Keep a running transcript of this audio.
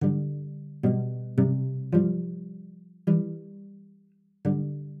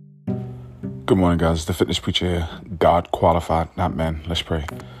Good morning, guys. It's the fitness preacher here. God qualified, not man. Let's pray.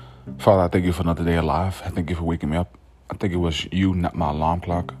 Father, I thank you for another day alive. I thank you for waking me up. I think it was you, not my alarm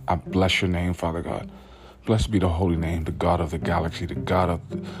clock. I bless your name, Father God. Blessed be the holy name, the God of the galaxy, the God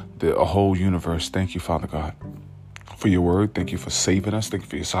of the whole universe. Thank you, Father God, for your word. Thank you for saving us. Thank you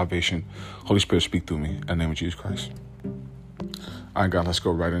for your salvation. Holy Spirit, speak through me in the name of Jesus Christ. All right, God, let's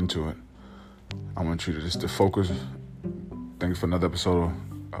go right into it. I want you to just focus. Thank you for another episode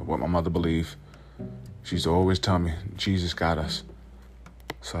of what my mother believed. She used to always tell me, Jesus got us.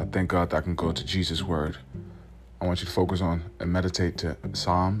 So I thank God that I can go to Jesus' word. I want you to focus on and meditate to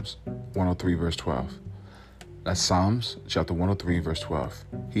Psalms 103, verse 12. That's Psalms chapter 103, verse 12.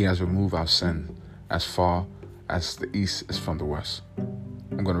 He has removed our sin as far as the east is from the west.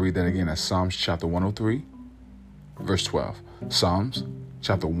 I'm going to read that again. That's Psalms chapter 103, verse 12. Psalms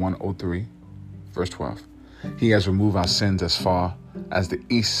chapter 103, verse 12. He has removed our sins as far as the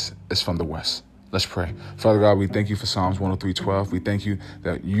east is from the west. Let's pray. Father God, we thank you for Psalms 103:12. We thank you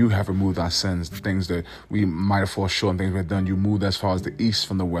that you have removed our sins, the things that we might have fallen short and things we've done. You moved as far as the east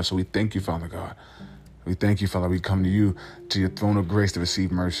from the west. So we thank you, Father God. We thank you, Father. We come to you, to your throne of grace to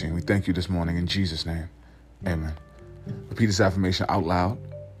receive mercy. And we thank you this morning in Jesus' name. Amen. Repeat this affirmation out loud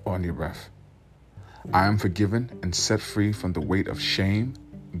or under your breath. I am forgiven and set free from the weight of shame,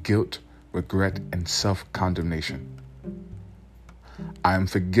 guilt, regret, and self-condemnation. I am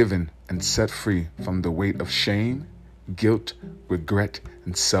forgiven and set free from the weight of shame, guilt, regret,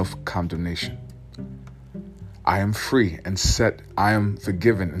 and self-condemnation. I am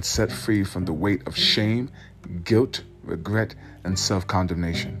forgiven and set free from the weight of shame, guilt, regret, and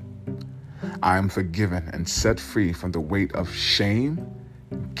self-condemnation. I am forgiven and set free from the weight of shame,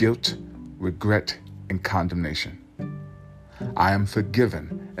 guilt, regret, and condemnation. I am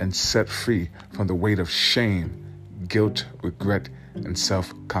forgiven and set free from the weight of shame, guilt, regret, and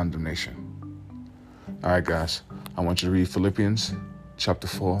self-condemnation. All right, guys, I want you to read Philippians chapter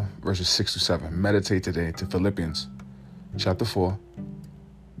 4, verses 6 to 7. Meditate today to Philippians chapter 4,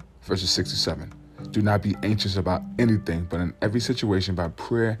 verses 6 to 7. Do not be anxious about anything, but in every situation by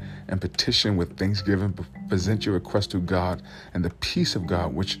prayer and petition with thanksgiving, present your request to God, and the peace of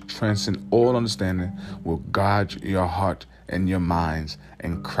God, which transcends all understanding, will guard your heart and your minds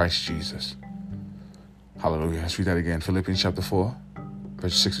in Christ Jesus. Hallelujah. Let's read that again. Philippians chapter 4,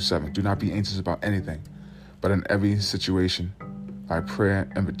 verses 6 to 7. Do not be anxious about anything, but in every situation by prayer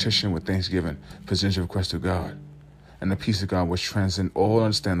and petition with thanksgiving, present your request to God, and the peace of God, which transcends all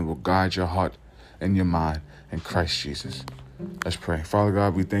understanding, will guide your heart and your mind in Christ Jesus. Let's pray. Father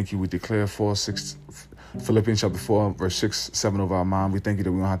God, we thank you. We declare Philippians chapter 4, verse 6, 7 over our mind. We thank you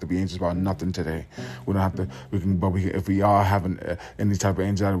that we don't have to be anxious about nothing today. We don't have to, if we are having any type of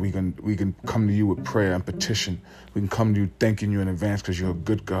anxiety, we can come to you with prayer and petition. We can come to you thanking you in advance because you're a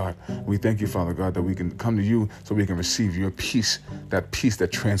good God. We thank you, Father God, that we can come to you so we can receive your peace that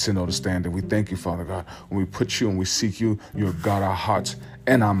transcends understanding. We thank you, Father God. When we put you and we seek you, you guard our hearts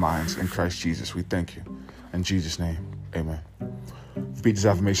and our minds in Christ Jesus. We thank you. In Jesus' name, amen. Repeat this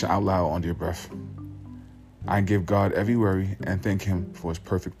affirmation out loud under your breath. I give God every worry and thank him for his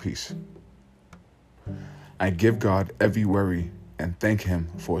perfect peace. I give God every worry and thank him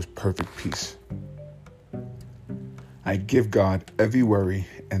for his perfect peace. I give God every worry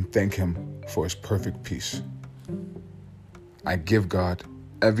and thank him for his perfect peace. I give God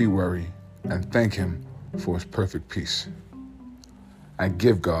every worry and thank him for his perfect peace. I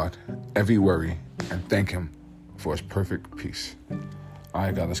give God every worry and thank him for his perfect peace. All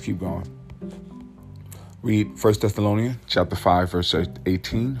right, God, let's keep going. Read 1 Thessalonians chapter 5, verse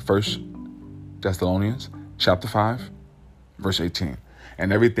 18. 1 Thessalonians chapter 5, verse 18.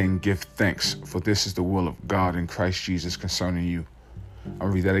 And everything give thanks, for this is the will of God in Christ Jesus concerning you. I'll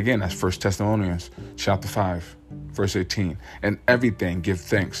read that again. That's 1 Thessalonians chapter 5, verse 18. And everything give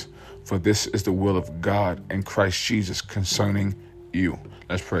thanks, for this is the will of God in Christ Jesus concerning you.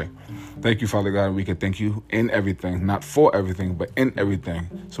 Let's pray. Thank you, Father God. We can thank you in everything, not for everything, but in everything.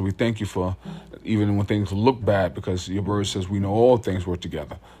 So we thank you for even when things look bad, because your word says we know all things work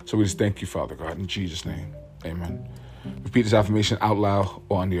together. So we just thank you, Father God, in Jesus' name. Amen. Repeat this affirmation out loud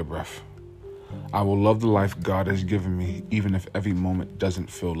or under your breath. I will love the life God has given me, even if every moment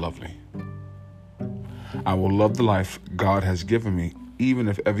doesn't feel lovely. I will love the life God has given me, even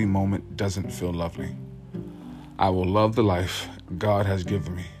if every moment doesn't feel lovely. I will love the life God has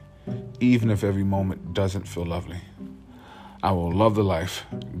given me, even if every moment doesn't feel lovely. I will love the life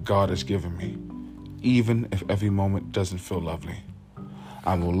God has given me, even if every moment doesn't feel lovely.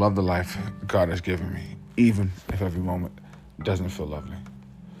 I will love the life God has given me, even if every moment doesn't feel lovely.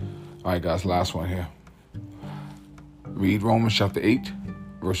 All right, guys, last one here. Read Romans chapter 8,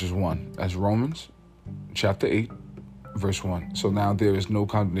 verses 1. That's Romans chapter 8, verse 1. So now there is no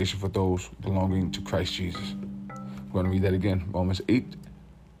condemnation for those belonging to Christ Jesus. I'm going to read that again. Romans 8,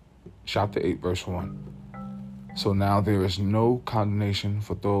 chapter 8, verse 1. So now there is no condemnation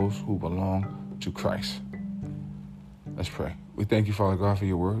for those who belong to Christ. Let's pray. We thank you, Father God, for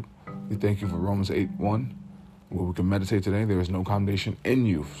your word. We thank you for Romans 8, 1, where we can meditate today. There is no condemnation in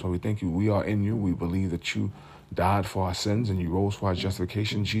you. So we thank you. We are in you. We believe that you died for our sins and you rose for our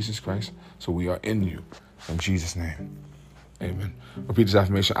justification, Jesus Christ. So we are in you. In Jesus' name, amen. Repeat this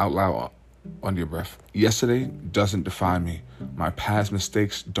affirmation out loud under your breath. Yesterday doesn't define me. My past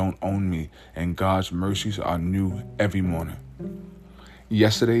mistakes don't own me, and God's mercies are new every morning.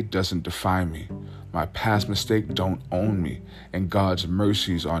 Yesterday doesn't define me. My past mistakes don't own me, and God's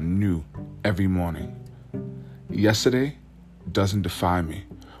mercies are new every morning. Yesterday doesn't define me.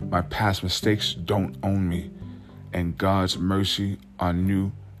 My past mistakes don't own me, and God's mercy are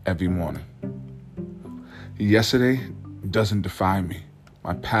new every morning. Yesterday doesn't define me.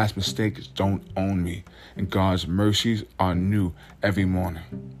 My past mistakes don't own me, and God's mercies are new every morning.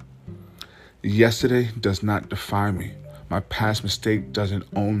 Yesterday does not define me. My past mistake doesn't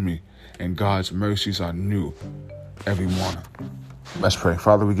own me, and God's mercies are new every morning. Let's pray.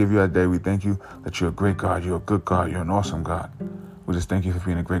 Father, we give you that day. We thank you that you're a great God. You're a good God. You're an awesome God. We just thank you for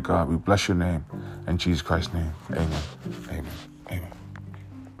being a great God. We bless your name. In Jesus Christ's name, amen. Amen. Amen.